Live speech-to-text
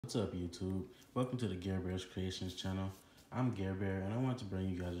What's up, YouTube? Welcome to the Gear Bears Creations channel. I'm Gear Bear, and I want to bring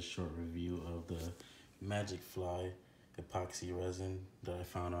you guys a short review of the Magicfly Epoxy Resin that I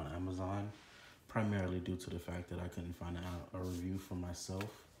found on Amazon, primarily due to the fact that I couldn't find a review for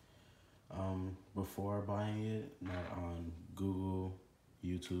myself before buying it, not on Google,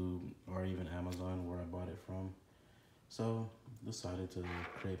 YouTube, or even Amazon where I bought it from. So, decided to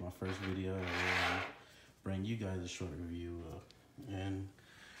create my first video and bring you guys a short review and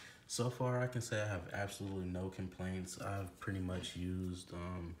so far, I can say I have absolutely no complaints. I've pretty much used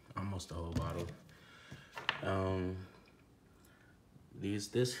almost the whole bottle.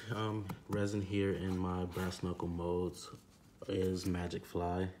 This resin here in my brass knuckle molds is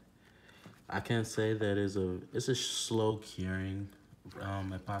Magicfly. I can say that it's a slow curing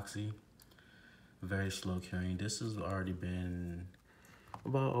epoxy, very slow curing. This has already been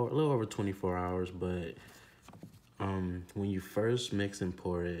about a little over 24 hours, but when you first mix and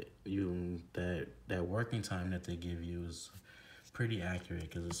pour it, that working time that they give you is pretty accurate,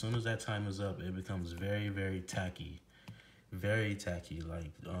 because as soon as that time is up, it becomes very tacky, very tacky.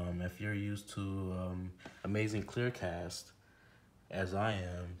 Like if you're used to amazing clear cast, as I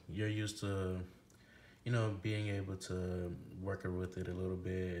am, you're used to being able to work with it a little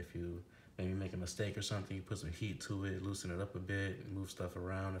bit. If you maybe make a mistake or something, you put some heat to it, loosen it up a bit, move stuff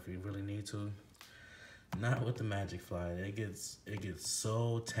around if you really need to. Not with the Magicfly. It gets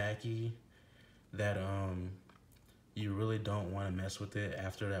so tacky that you really don't want to mess with it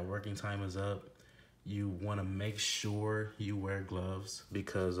after that working time is up. You want to make sure you wear gloves,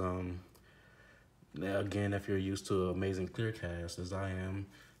 because again, if you're used to amazing clear cast as I am,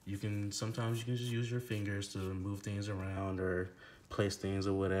 sometimes you can just use your fingers to move things around or place things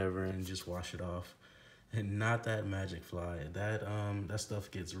or whatever and just wash it off. And not that Magicfly. That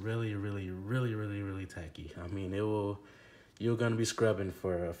stuff gets really tacky. I mean, you're gonna be scrubbing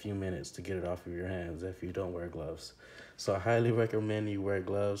for a few minutes to get it off of your hands if you don't wear gloves. So I highly recommend you wear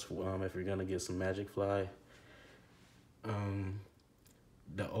gloves if you're gonna get some Magicfly.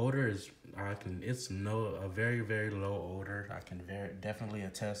 The odor is it's a very low odor. I can definitely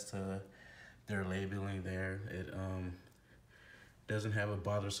attest to their labeling there. It doesn't have a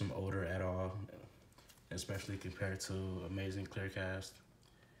bothersome odor at all, especially compared to Amazing Clear Cast.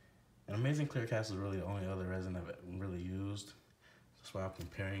 And Amazing Clear Cast is really the only other resin I've really used. That's why I'm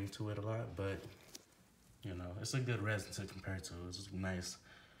comparing to it a lot, but it's a good resin to compare to. It's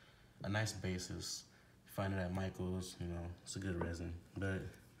a nice basis. You find it at Michael's, it's a good resin. But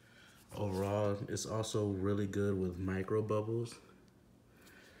overall, it's also really good with micro bubbles.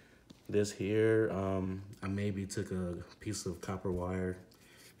 This here, I maybe took a piece of copper wire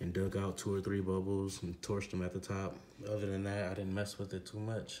and dug out 2 or 3 bubbles and torched them at the top. Other than that, I didn't mess with it too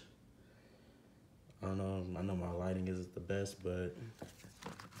much. I don't know, I know my lighting isn't the best, but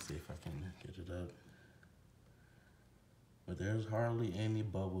let's see if I can get it up. But there's hardly any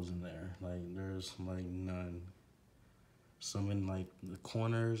bubbles in there. Like, there's like none. Some in like the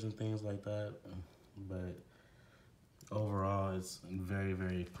corners and things like that. But overall, it's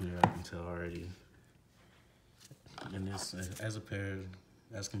very clear, I can tell already. And this,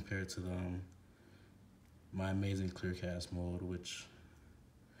 as compared to my Amazing Clear Cast mold, which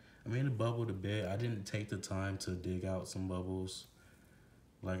I mean, it bubbled a bit. I didn't take the time to dig out some bubbles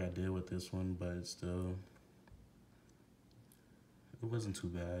like I did with this one, but still, it wasn't too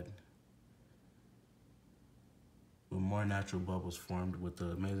bad. But more natural bubbles formed with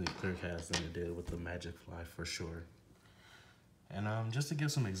the Amazing Clear Cast than it did with the Magicfly, for sure. And just to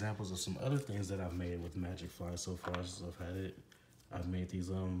give some examples of some other things that I've made with Magicfly so far since I've had it, I've made these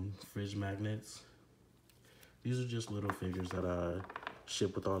fridge magnets. These are just little figures that I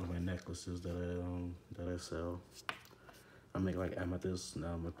ship with all of my necklaces that I sell. I make like amethyst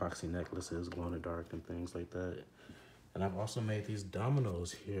epoxy necklaces, glow in the dark and things like that. And I've also made these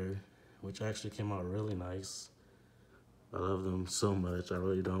dominoes here, which actually came out really nice. I love them so much. I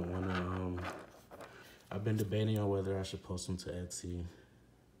really don't want to. I've been debating on whether I should post them to Etsy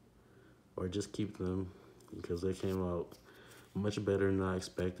or just keep them, because they came out much better than I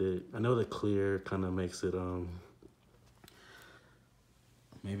expected. I know the clear kind of makes it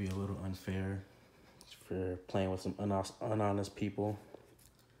maybe a little unfair for playing with some unhonest people,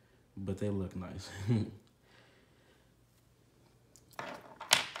 but they look nice.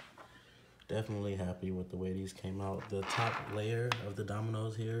 Definitely happy with the way these came out. The top layer of the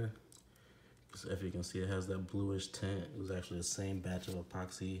dominoes here, if you can see, it has that bluish tint. It was actually the same batch of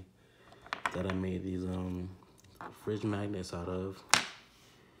epoxy that I made these fridge magnets out of.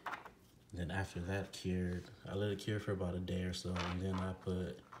 Then after that cured, I let it cure for about a day or so, and then I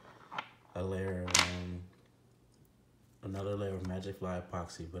put a layer of another layer of Magicfly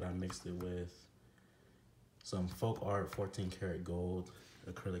epoxy, but I mixed it with some Folk Art 14 karat gold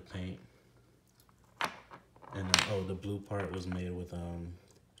acrylic paint. And oh, the blue part was made with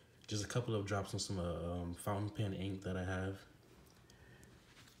just a couple of drops of some fountain pen ink that I have.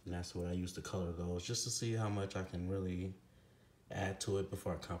 And that's what I use to color those, just to see how much I can really add to it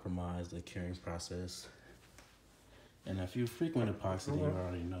before I compromise the curing process. And if you frequent epoxy, then you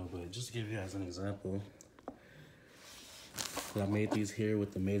already know, but just to give you guys an example, I made these here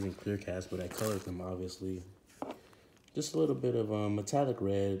with Amazing Clear Cast, but I colored them obviously. Just a little bit of metallic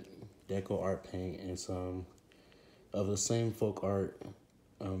red deco art paint and some of the same Folk Art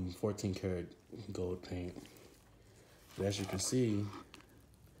 14 karat gold paint. But as you can see,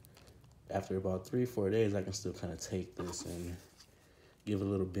 after about 3-4 days, I can still kind of take this and give a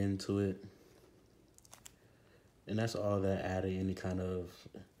little bend to it. And that's all that adding any kind of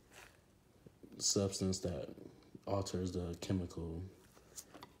substance that alters the chemical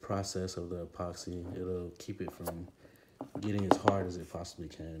process of the epoxy. It'll keep it from getting as hard as it possibly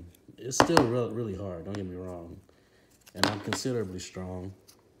can. It's still really hard, don't get me wrong. And I'm considerably strong,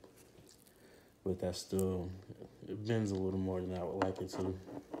 but that's still, it bends a little more than I would like it to,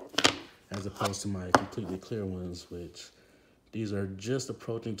 as opposed to my completely clear ones, which these are just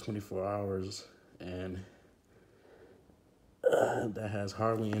approaching 24 hours, and that has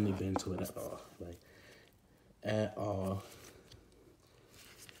hardly any bend to it at all, like at all.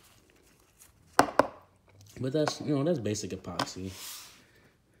 But that's, you know, that's basic epoxy.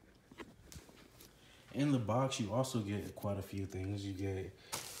 In the box, you also get quite a few things. You get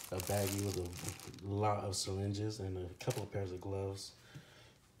a baggie with a lot of syringes and a couple of pairs of gloves.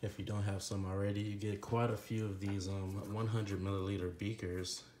 If you don't have some already, you get quite a few of these 100 milliliter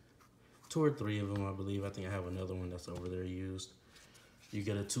beakers. 2 or 3 of them, I believe. I think I have another one that's over there used. You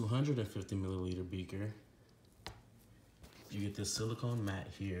get a 250 milliliter beaker. You get this silicone mat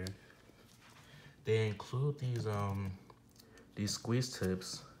here. They include these squeeze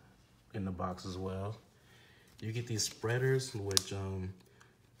tips in the box as well. You get these spreaders, which I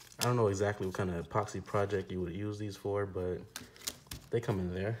don't know exactly what kind of epoxy project you would use these for, but they come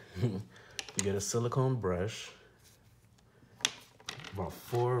in there. You get a silicone brush, about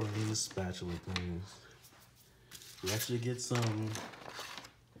 4 of these spatula things. You actually get some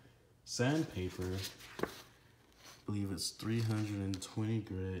sandpaper. I believe it's 320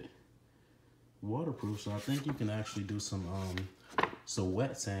 grit, waterproof, so I think you can actually do some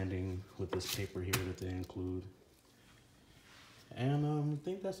wet sanding with this paper here that they include. And I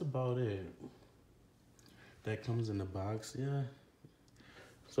think that's about it. That comes in the box, yeah.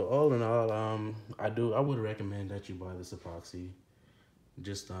 So all in all, I would recommend that you buy this epoxy.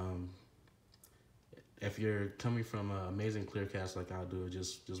 Just if you're coming from an Amazing Clear Cast like I do,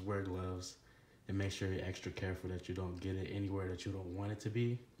 just wear gloves and make sure you're extra careful that you don't get it anywhere that you don't want it to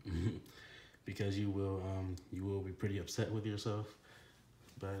be, because you will be pretty upset with yourself.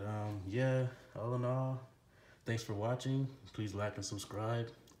 But yeah, all in all, thanks for watching. Please like and subscribe.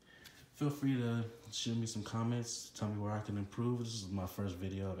 Feel free to shoot me some comments, tell me where I can improve. This is my first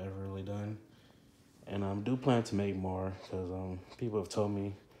video I've ever really done. And I do plan to make more, because people have told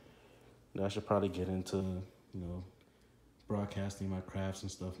me that I should probably get into, you know, broadcasting my crafts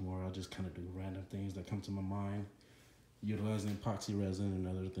and stuff more. I'll just kind of do random things that come to my mind, utilizing epoxy resin and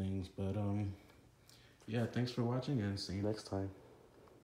other things. But yeah, thanks for watching and see you next time.